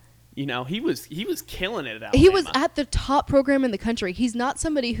 No. You know, he was killing it at Alabama. He was at the top program in the country. He's not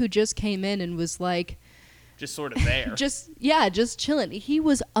somebody who just came in and was like, just sort of there. just chilling. He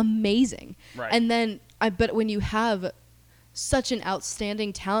was amazing. Right. And then, but when you have such an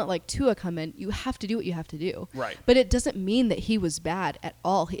outstanding talent like Tua come in, you have to do what you have to do. Right. But it doesn't mean that he was bad at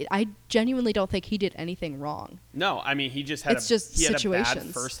all. I genuinely don't think he did anything wrong. No, I mean, he just had, It's just he had a bad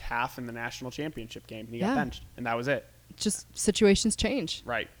situations. first half in the national championship game. And he Yeah. got benched, and that was it. Just situations change.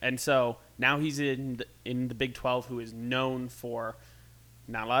 Right. And so now he's in the Big 12, who is known for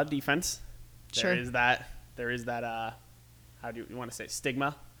not a lot of defense. Sure. There is that how do you want to say,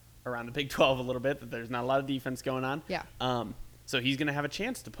 stigma around the Big 12 a little bit, that there's not a lot of defense going on. Yeah. So he's going to have a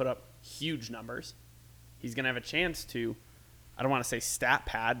chance to put up huge numbers. He's going to have a chance to, I don't want to say stat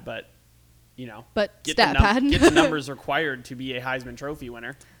pad, but, you know, But get stat pad. get the numbers required to be a Heisman Trophy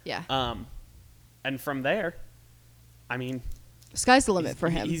winner. Yeah. And from there, I mean, Sky's the limit for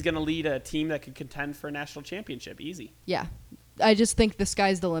him. he's going to lead a team that could contend for a national championship. Easy. Yeah. I just think the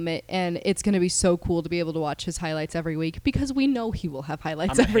sky's the limit, and it's going to be so cool to be able to watch his highlights every week because we know he will have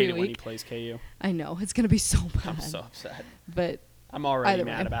highlights I'm going to every hate it when he week. plays KU. I know. It's going to be so bad. I'm so upset. But I'm already Either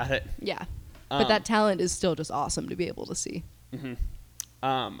mad way. about it. yeah. But that talent is still just awesome to be able to see.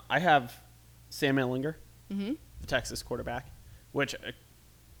 I have Sam Ehlinger, Mm-hmm. the Texas quarterback, which,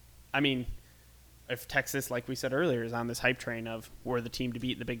 I mean, if Texas, like we said earlier, is on this hype train of we're the team to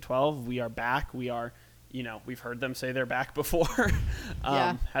beat in the Big 12, we are back. We are, you know, we've heard them say they're back before.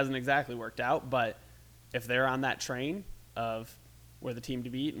 Yeah. Hasn't exactly worked out, but if they're on that train of we're the team to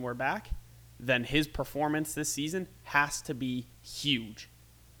beat and we're back, then his performance this season has to be huge.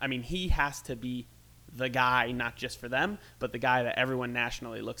 I mean, he has to be the guy, not just for them, but the guy that everyone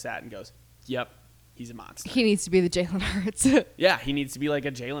nationally looks at and goes, yep, he's a monster. He needs to be the Jalen Hurts. Yeah, he needs to be like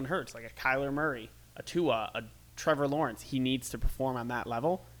a Jalen Hurts, like a Kyler Murray, a Tua, a Trevor Lawrence. He needs to perform on that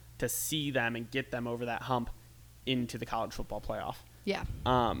level to see them and get them over that hump into the college football playoff. Yeah.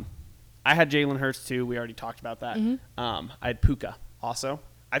 I had Jalen Hurts too. We already talked about that. I had Puka also.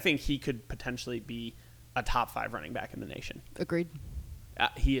 I think he could potentially be a top 5 running back in the nation. Agreed.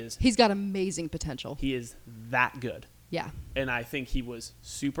 He is. He's got amazing potential. He is that good. Yeah. And I think he was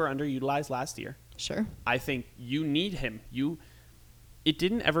super underutilized last year. Sure. I think you need him. It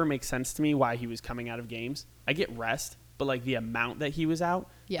didn't ever make sense to me why he was coming out of games. I get rest, but like the amount that he was out,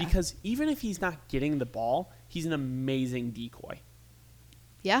 Yeah. because even if he's not getting the ball, he's an amazing decoy.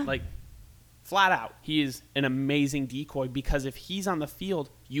 Yeah. Like flat out, he is an amazing decoy because if he's on the field,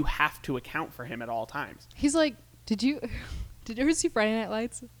 you have to account for him at all times. He's like, did you ever see Friday Night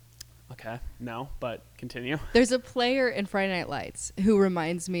Lights? Okay, no, but continue. There's a player in Friday Night Lights who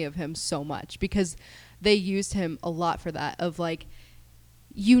reminds me of him so much because they used him a lot for that of like,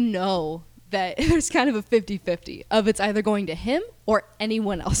 you know, that there's kind of a 50-50 of it's either going to him or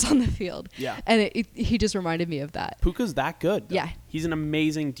anyone else on the field. Yeah. And he just reminded me of that. Puka's that good, though. Yeah. He's an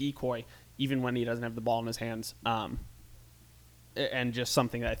amazing decoy, even when he doesn't have the ball in his hands. And just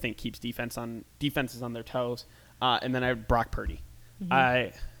something that I think keeps defenses on their toes. And then I have Brock Purdy.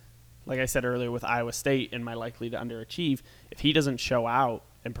 Like I said earlier with Iowa State and my likely to underachieve, if he doesn't show out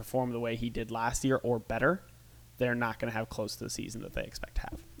and perform the way he did last year or better, they're not going to have close to the season that they expect to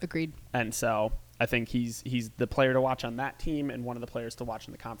have. Agreed. And so I think he's the player to watch on that team and one of the players to watch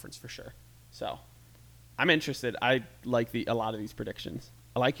in the conference for sure. So I'm interested. I like a lot of these predictions.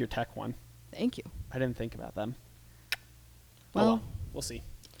 I like your Tech one. Thank you. I didn't think about them. Well, we'll see.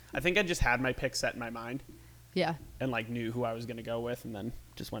 I think I just had my pick set in my mind yeah. and like knew who I was going to go with and then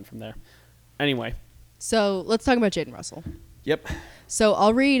just went from there. Anyway. So let's talk about Jaden Russell. Yep. So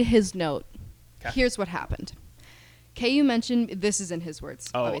I'll read his note. 'Kay. Here's what happened. KU mentioned, this is in his words,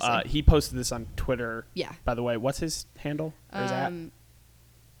 obviously. He posted this on Twitter. Yeah. By the way, what's his handle? Or is that?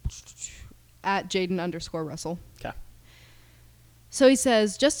 At Jaden_Russell. Okay. So he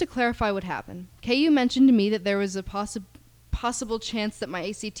says, just to clarify what happened, KU mentioned to me that there was a possible chance that my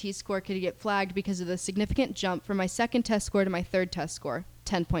ACT score could get flagged because of the significant jump from my second test score to my third test score,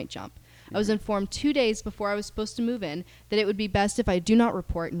 10-point jump. I was informed 2 days before I was supposed to move in that it would be best if I do not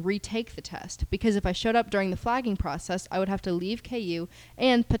report and retake the test, because if I showed up during the flagging process, I would have to leave KU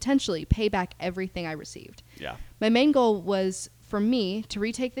and potentially pay back everything I received. Yeah. My main goal was for me to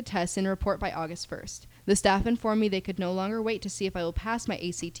retake the test and report by August 1st. The staff informed me they could no longer wait to see if I will pass my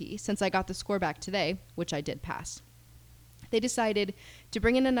ACT since I got the score back today, which I did pass. They decided to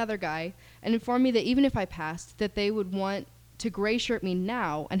bring in another guy and informed me that even if I passed, that they would want to gray shirt me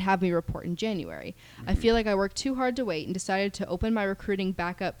now and have me report in January. I feel like I worked too hard to wait and decided to open my recruiting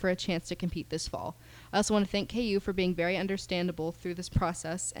back up for a chance to compete this fall. I also want to thank KU for being very understandable through this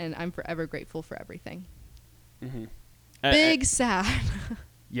process, and I'm forever grateful for everything. Mm-hmm. Big sad.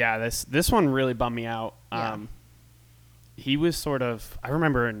 Yeah, this one really bummed me out. Yeah. He was sort of, I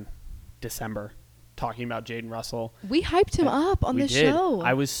remember in December talking about Jaden Russell. We hyped him up on We the did. show.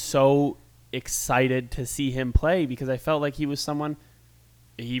 I was so excited to see him play because I felt like he was someone,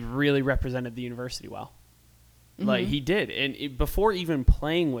 he really represented the university well. Like he did. And before even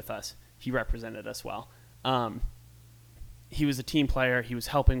playing with us, he represented us well. He was a team player. He was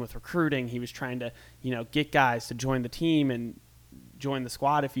helping with recruiting. He was trying to, get guys to join the team and join the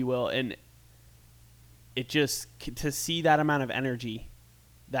squad, if you will. And it just, to see that amount of energy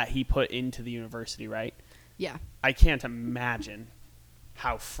that he put into the university, right? Yeah. I can't imagine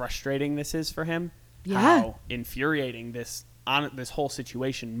how frustrating this is for him. Yeah. How infuriating this whole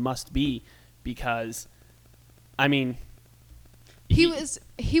situation must be, because, I mean, He was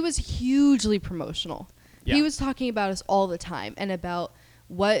hugely promotional. Yeah. He was talking about us all the time and about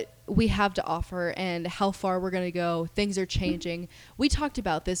what we have to offer and how far we're going to go. Things are changing. We talked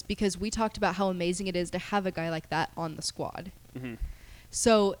about this because we talked about how amazing it is to have a guy like that on the squad. Mm-hmm.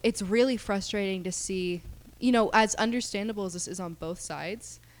 So it's really frustrating to see, as understandable as this is on both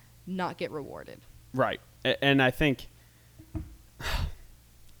sides, not get rewarded. Right. And I think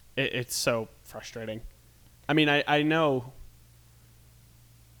it's so frustrating. I mean, I know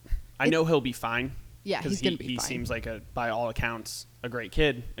he'll be fine. Yeah, he's going to be he fine. seems like, by all accounts, a great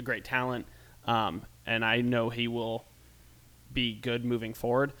kid, a great talent, and I know he will be good moving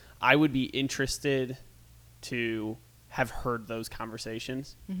forward. I would be interested to have heard those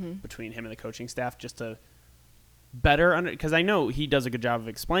conversations between him and the coaching staff, just to better because I know he does a good job of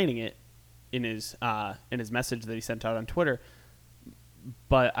explaining it in his message that he sent out on Twitter.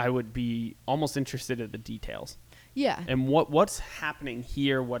 But I would be almost interested in the details. Yeah. And what's happening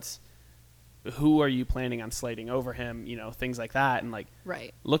here? Who are you planning on slating over him? Things like that, and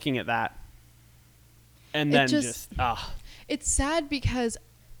Right. looking at that, and then It's sad because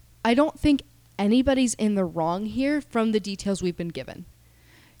I don't think anybody's in the wrong here from the details we've been given.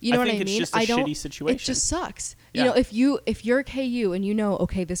 You know what I mean? It's just a shitty situation. It just sucks. Yeah. If you're KU and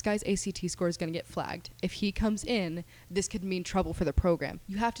okay, this guy's ACT score is going to get flagged. If he comes in, this could mean trouble for the program.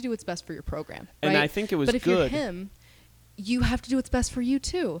 You have to do what's best for your program. And right? I think it was But if good. you're him, you have to do what's best for you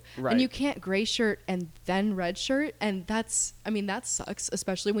too. Right. And you can't gray shirt and then red shirt. And that sucks,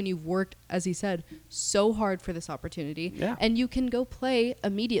 especially when you've worked, as he said, so hard for this opportunity. Yeah. And you can go play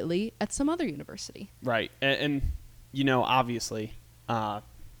immediately at some other university. Right. And obviously,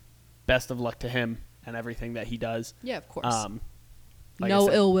 best of luck to him and everything that he does. Yeah, of course. Like no I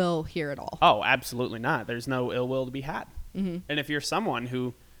said- ill will here at all. Oh, absolutely not. There's no ill will to be had. Mm-hmm. And if you're someone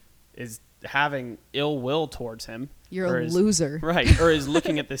who is having ill will towards him, You're or a is- loser. right? Or is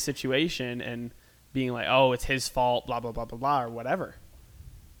looking at this situation and being like, "Oh, it's his fault," blah blah blah blah blah, or whatever.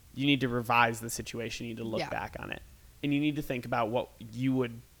 You need to revise the situation. You need to look Yeah. back on it, and you need to think about what you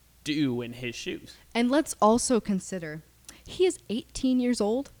would do in his shoes. And let's also consider he is 18 years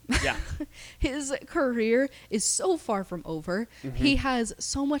old. Yeah. His career is so far from over. Mm-hmm. He has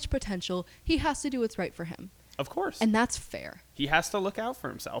so much potential. He has to do what's right for him. Of course. And that's fair. He has to look out for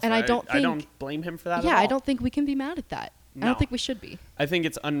himself. And I I don't don't blame him for that Yeah, at all. I don't think we can be mad at that. I No. don't think we should be. I think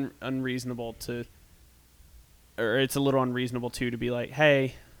it's unreasonable or it's a little unreasonable to be like,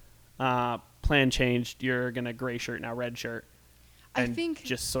 hey, plan changed. You're going to gray shirt, now red shirt. I And think-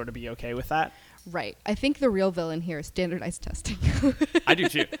 just sort of be okay with that. Right. I think the real villain here is standardized testing. I do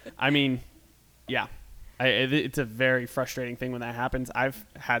too. I mean, yeah. It's a very frustrating thing when that happens. I've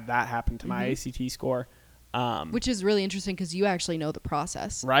had that happen to my ACT score. Which is really interesting because you actually know the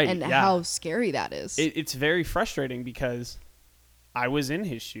process. Right, And yeah. how scary that is. It's very frustrating because I was in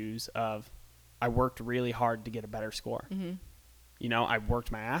his shoes of I worked really hard to get a better score. Mm-hmm. I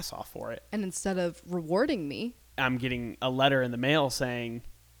worked my ass off for it. And instead of rewarding me, I'm getting a letter in the mail saying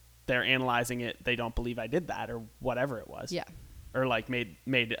they're analyzing it. They don't believe I did that or whatever it was. yeah. Or made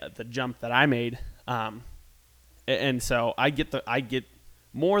the jump that I made. And so I get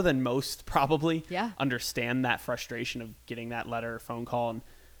more than most probably Yeah. understand that frustration of getting that letter or phone call and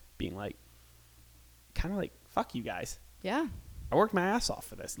being like, kind of like, fuck you guys. Yeah. I worked my ass off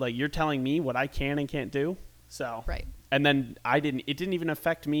for this. Like, you're telling me what I can and can't do. So, Right. And then it didn't even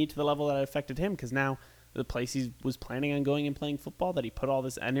affect me to the level that it affected him, because now the place he was planning on going and playing football that he put all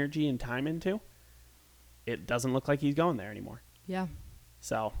this energy and time into, it doesn't look like he's going there anymore. Yeah.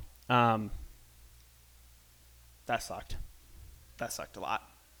 So, that sucked. That sucked a lot.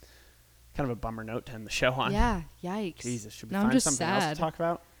 Kind of a bummer note to end the show on. Yeah. Yikes. Jesus, should we Now I'm find just something else sad. to talk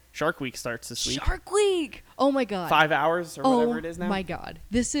about? Shark Week starts this week. Shark Week. Oh my God. 5 hours or whatever it is now. Oh my God.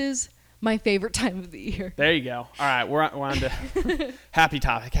 This is my favorite time of the year. There you go. All right, we're on to happy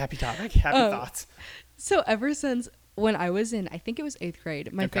topic, happy thoughts. So ever since when I was in, I think it was 8th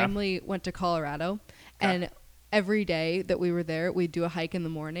grade, my Okay. family went to Colorado, and every day that we were there, we'd do a hike in the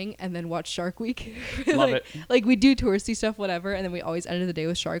morning and then watch Shark Week. Love it. Like we'd do touristy stuff, whatever, and then we always ended the day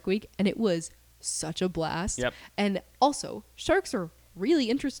with Shark Week, and it was such a blast. Yep. And also, sharks are really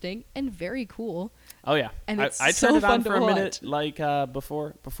interesting and very cool. Oh yeah, And it's I so turned it on fun to for a minute, watch. like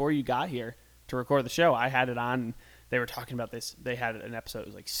before you got here to record the show. I had it on. They were talking about this. They had an episode, it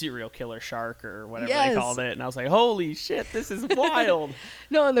was like serial killer shark or whatever they Yes. called it, and I was like, holy shit, this is wild.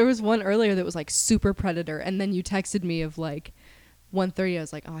 No, and there was one earlier that was like super predator, and then you texted me of like 1:30. I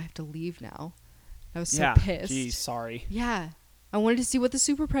was like, oh, I have to leave now. I was so yeah, pissed. geez, sorry. Yeah. I wanted to see what the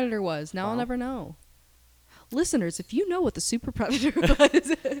super predator was. Now I'll Well. never know. Listeners, if you know what the super predator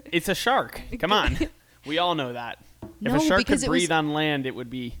was, It's a shark. Come on, we all know that. No, if a shark could because it was- breathe on land, it would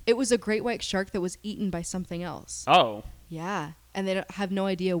be. it was a great white shark that was eaten by something else. Oh, Yeah. And they don't have no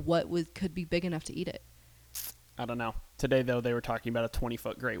idea what could be big enough to eat it. I don't know. Today, though, they were talking about a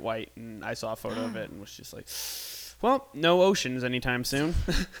 20-foot great white, and I saw a photo of it and was just like, well, no oceans anytime soon.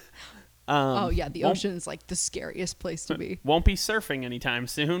 Oh, yeah. The won't- ocean is like the scariest place to be. Won't be surfing anytime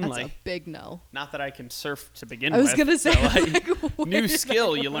soon. That's like, a big no. not that I can surf to begin I with. was going to say, so, like, like, new where-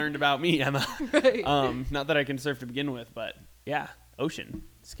 skill you learned about me, Emma. Right. Not that I can surf to begin with, but yeah, ocean,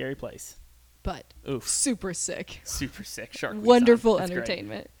 scary place. But Oof, super sick. super sick. Shark Week's Wonderful on. That's great.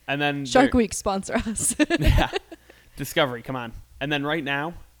 entertainment. And then Shark there- Week sponsor us. Yeah, Discovery, come on. And then right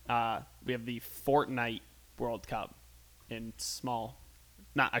now, we have the Fortnite World Cup in small.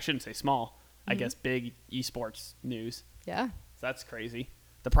 I shouldn't say small. I guess big esports news. Yeah. So that's crazy.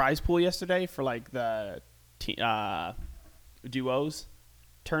 The prize pool yesterday for like the duos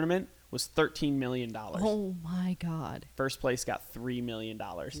tournament was $13 million. Oh my God. First place got $3 million.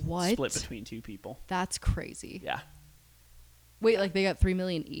 What? Split between two people. That's crazy. Yeah, Wait, like they got 3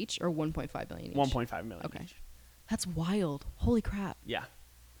 million each or 1.5 million each? 1.5 million Okay. each. That's wild. Holy crap. Yeah,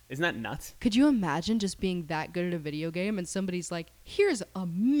 isn't that nuts? Could you imagine just being that good at a video game and somebody's like, here's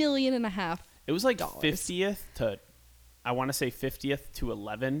 $1.5 million? It was like Dollars. 50th to, I want to say 50th to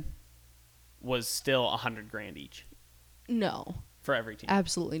 11 was still $100,000 each No, for every team.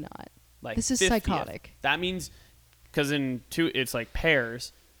 absolutely not. Like This is 50th. psychotic. That means, because in two, it's like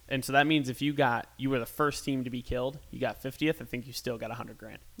pairs, and so that means if you were the first team to be killed, you got 50th. I think you still got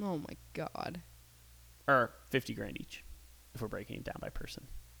 $100,000 Oh my God. or $50,000 each, if we're breaking it down by person.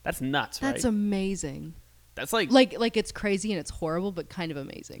 That's nuts, That's right? amazing. That's like Like it's crazy and it's horrible, but kind of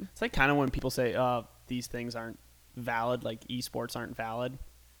amazing. it's like kind of when people say, these things aren't valid, like esports aren't valid,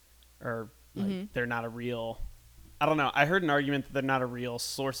 or like they're not a real. I don't know. I heard an argument that they're not a real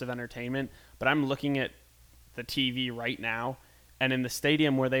source of entertainment, but I'm looking at the TV right now, and in the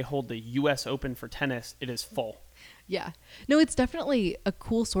stadium where they hold the U.S. Open for tennis, it is full. Yeah. No, it's definitely a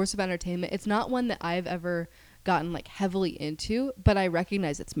cool source of entertainment. It's not one that I've ever gotten like heavily into, but I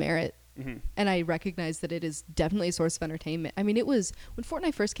recognize its merit. And I recognize that it is definitely a source of entertainment. I mean, it was when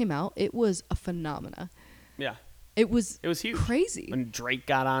Fortnite first came out, it was a phenomena. Yeah, It was huge. crazy. When Drake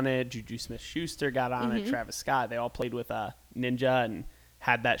got on it, Juju Smith-Schuster got on it, Travis Scott, they all played with Ninja and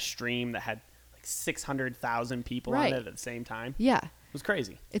had that stream that had like 600,000 people Right. on it at the same time. Yeah. It was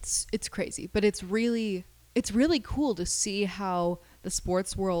crazy. It's crazy, but it's really cool to see how the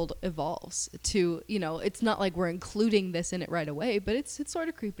sports world evolves to, it's not like we're including this in it right away, but it's sort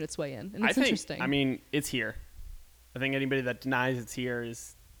of creeping its way in, and it's interesting. I mean, it's here. I think anybody that denies it's here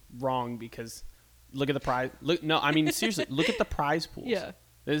is wrong, because look at the prize. Seriously, look at the prize pools. Yeah.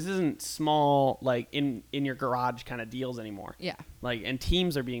 This isn't small, like in your garage kind of deals anymore. Yeah. Like, and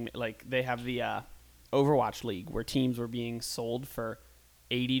teams are being like, they have the Overwatch League where teams were being sold for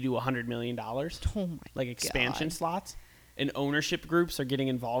 $80 to $100 million. Oh my Like expansion God. slots, and ownership groups are getting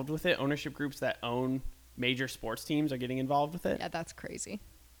involved with it. Ownership groups that own major sports teams are getting involved with it. Yeah, that's crazy.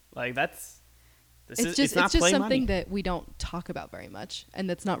 Like that's It's just not play something money. that we don't talk about very much, and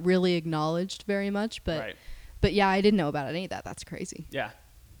that's not really acknowledged very much. But Right. but yeah, I didn't know about any of that. That's crazy. Yeah.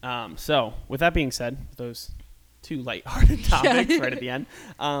 So with that being said, those two lighthearted topics right at the end.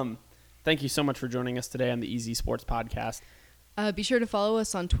 Thank you so much for joining us today on the Easy Sports Podcast. Be sure to follow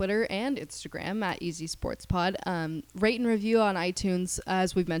us on Twitter and Instagram at Easy Sports Pod. Rate and review on iTunes,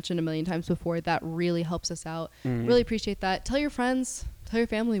 as we've mentioned a million times before. That really helps us out. Really appreciate that. Tell your friends, tell your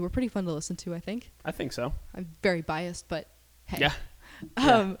family. We're pretty fun to listen to, I think. I think so. I'm very biased, but hey. Yeah.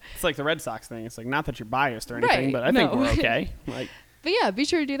 It's like the Red Sox thing. It's like, not that you're biased or anything, Right, but I think no. we're okay. Like, But yeah, be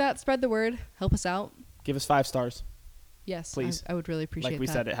sure to do that. Spread the word. Help us out. give us 5 stars. Yes, Please. I would really appreciate Like we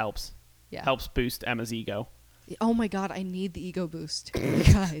that. said, it helps. Yeah. Helps boost Emma's ego. Oh my God, I need the ego boost. You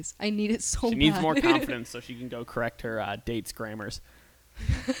guys, I need it so She bad. needs more confidence so she can go correct her dates grammars.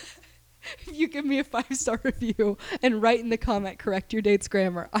 If you give me a 5-star review and write in the comment, correct your date's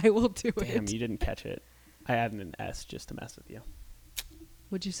grammar, I will do Damn, it. you didn't catch it. I added an S just to mess with you.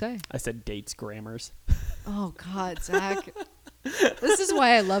 What'd you say? I said dates grammars. Oh God, Zach. This is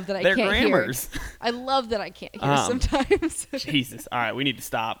why I love that I They're can't grammars. hear. I love that I can't hear sometimes. Jesus. All right, we need to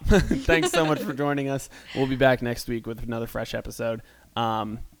stop. Thanks so much for joining us. We'll be back next week with another fresh episode.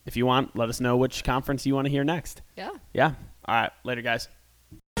 If you want, let us know which conference you want to hear next. Yeah. Yeah. All right. Later, guys.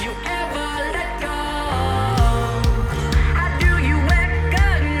 You ever let go? How do you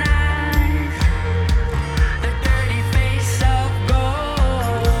recognize the dirty face of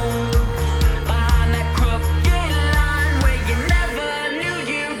gold behind that crooked line where you never knew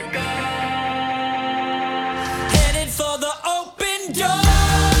you'd go? Headed for the